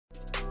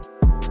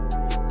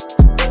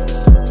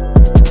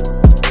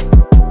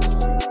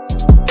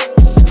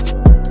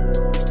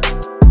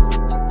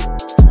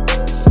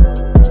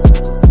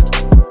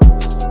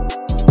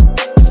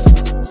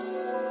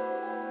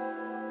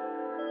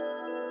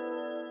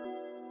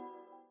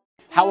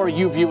How are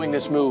you viewing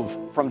this move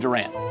from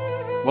Durant?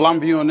 Well, I'm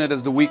viewing it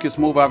as the weakest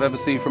move I've ever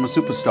seen from a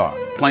superstar.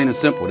 Plain and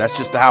simple. That's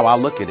just how I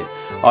look at it.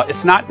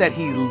 It's not that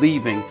he's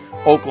leaving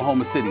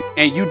Oklahoma City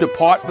and you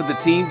depart for the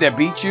team that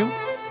beat you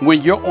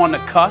when you're on the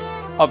cusp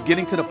of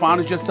getting to the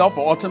finals yourself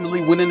or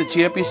ultimately winning the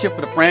championship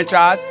for the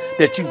franchise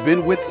that you've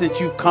been with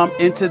since you've come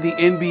into the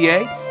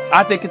NBA.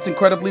 I think it's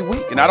incredibly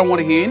weak, and I don't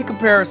want to hear any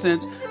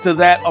comparisons to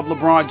that of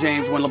LeBron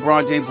James when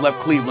LeBron James left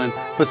Cleveland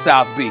for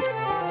South Beach.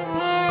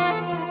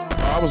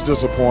 I was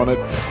disappointed,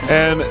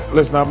 and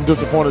listen, I'm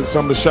disappointed in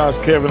some of the shots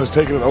Kevin has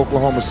taken at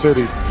Oklahoma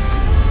City.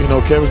 You know,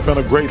 Kevin's been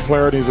a great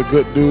player and he's a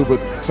good dude,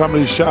 but some of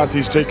these shots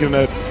he's taken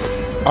at,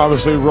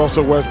 obviously,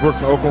 Russell Westbrook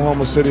and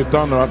Oklahoma City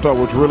Thunder, I thought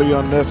was really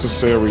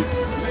unnecessary.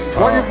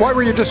 Why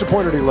were you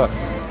disappointed he left?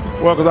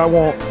 Well, because I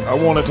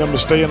wanted him to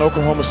stay in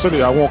Oklahoma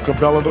City. I want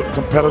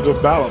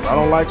competitive balance. I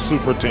don't like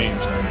super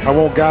teams. I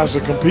want guys to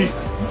compete.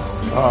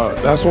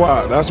 That's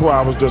why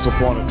I was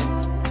disappointed.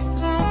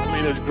 I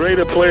mean, as great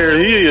a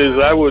player he is,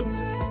 I would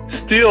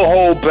still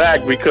hold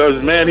back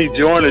because, man, he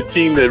joined a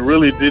team that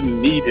really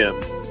didn't need him.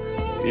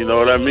 You know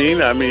what I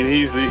mean? I mean,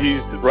 he's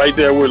right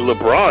there with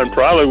LeBron.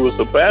 Probably will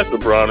surpass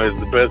LeBron as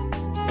the best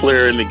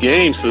player in the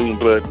game soon.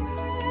 But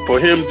for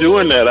him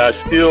doing that, I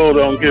still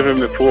don't give him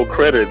the full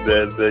credit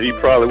that he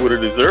probably would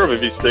have deserved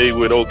if he stayed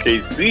with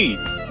OKC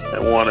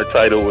and won a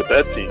title with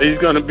that team. He's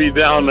going to be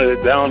down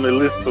the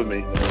list for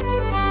me.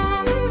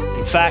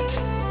 In fact,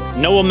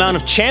 no amount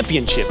of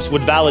championships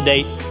would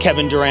validate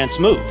Kevin Durant's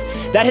move.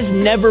 That has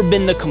never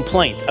been the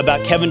complaint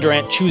about Kevin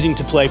Durant choosing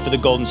to play for the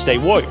Golden State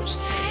Warriors.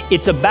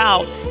 It's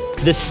about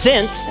the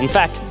sense, in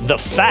fact, the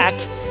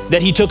fact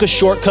that he took a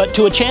shortcut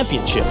to a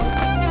championship.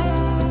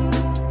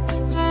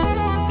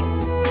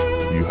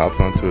 You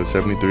hopped onto a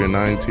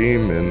 73-9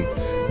 team and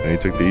he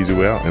took the easy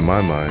way out, in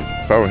my mind.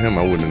 If I were him,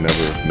 I wouldn't have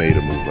never made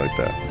a move like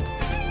that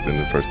in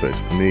the first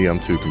place. Me,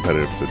 I'm too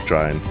competitive to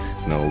try and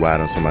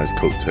ride on somebody's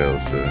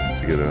coattails to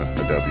get a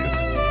W.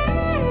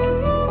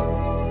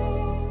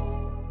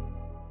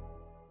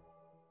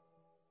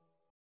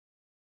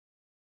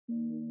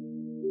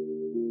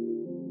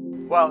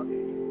 Well,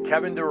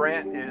 Kevin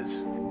Durant is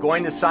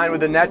going to sign with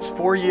the Nets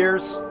 4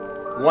 years,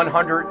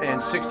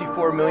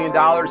 $164 million.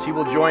 He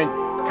will join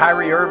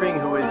Kyrie Irving,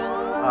 who is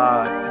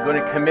going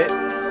to commit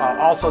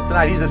also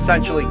tonight. He's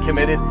essentially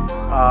committed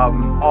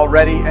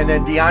already. And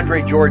then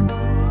DeAndre Jordan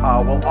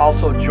will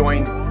also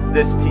join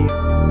this team.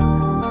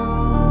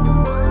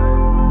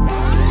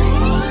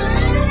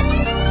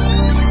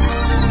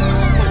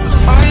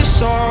 I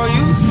saw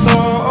you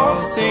thought all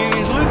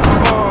things would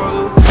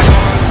fall apart.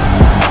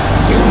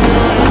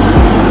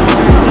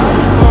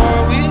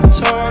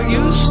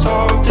 You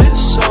stopped,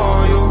 it's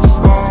all your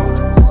fault.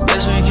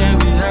 Guess we can't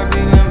be happy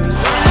when we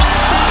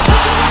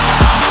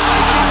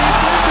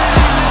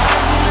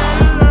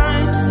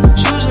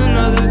choose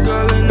another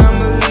girl and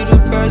I'ma leave the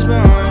past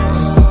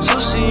behind. So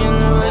seeing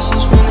the rest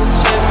is finna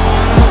take me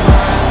on the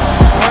ride.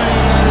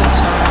 Running out of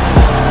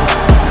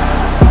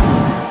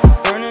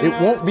time. It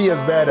won't be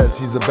as bad as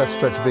he's the best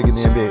stretch big in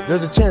the NBA.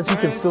 There's a chance he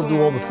can still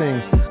do all the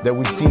things that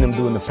we've seen him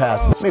do in the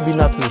past. Maybe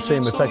not to the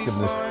same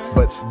effectiveness,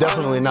 but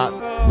definitely not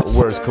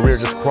where his career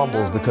just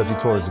crumbles because he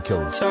tore his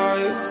Achilles. You be on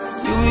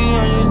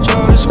your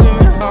jaw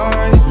screaming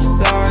high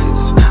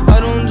life. I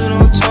don't do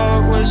no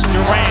talk with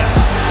Durant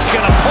is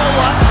going to pull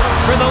up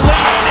for the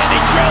lead and he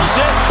drills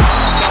it.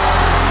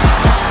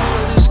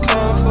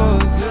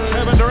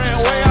 Kevin Durant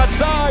way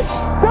outside.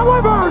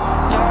 Delivers!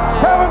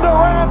 Kevin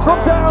Durant from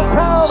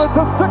downtown. It's a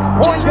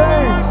 6-point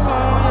game.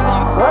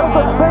 That is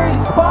the same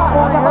spot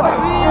where he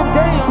had in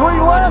game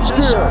 3 last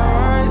year.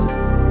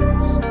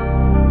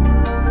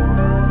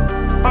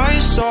 I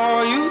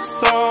saw you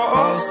thought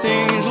all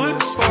things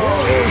would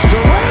fall. Here's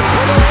Durant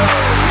for the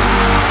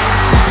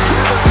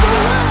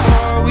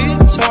Before we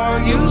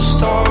talk, you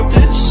stopped,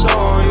 it's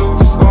all your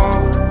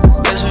fault.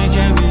 Guess we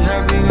can't be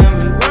happy when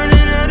we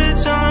running out of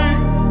time.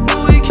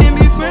 No, we can't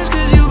be friends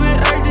cause you been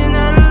acting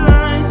out of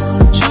line.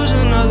 Choose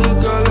another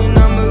girl and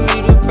I'ma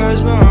leave the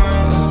past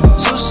behind.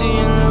 So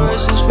seeing the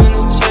rest is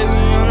finna take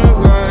me on a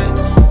ride.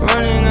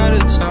 Running out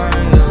of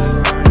time,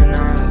 yeah, running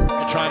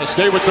out. Trying to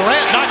stay with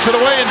Durant, knocks it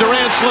away and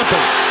Durant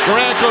slipping.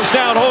 Durant goes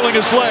down holding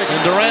his leg,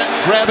 and Durant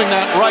grabbing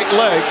that right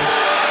leg.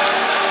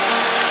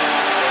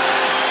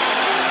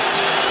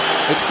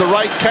 It's the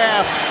right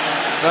calf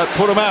that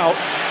put him out.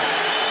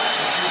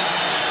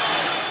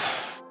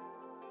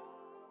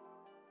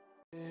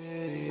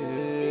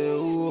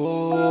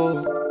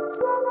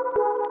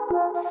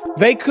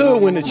 They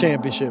could win the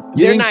championship.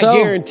 They're not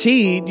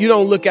guaranteed. You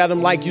don't look at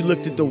them like you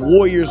looked at the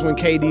Warriors when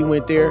KD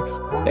went there.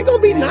 They're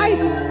going to be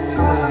nice.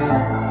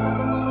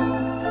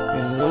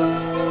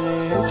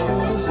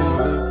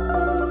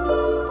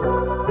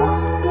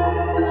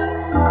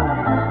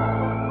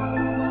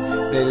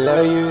 They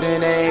love you,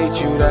 then they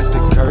hate you, that's the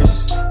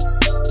curse.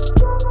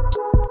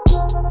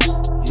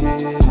 Yeah.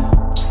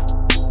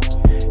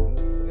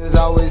 Niggas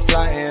always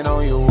plotting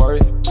on your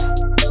worth.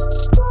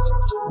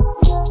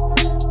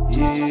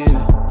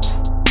 Yeah.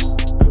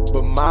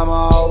 But mama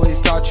always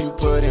taught you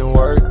put in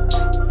work.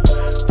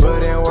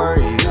 Put in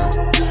work, yeah.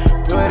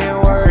 Put in work.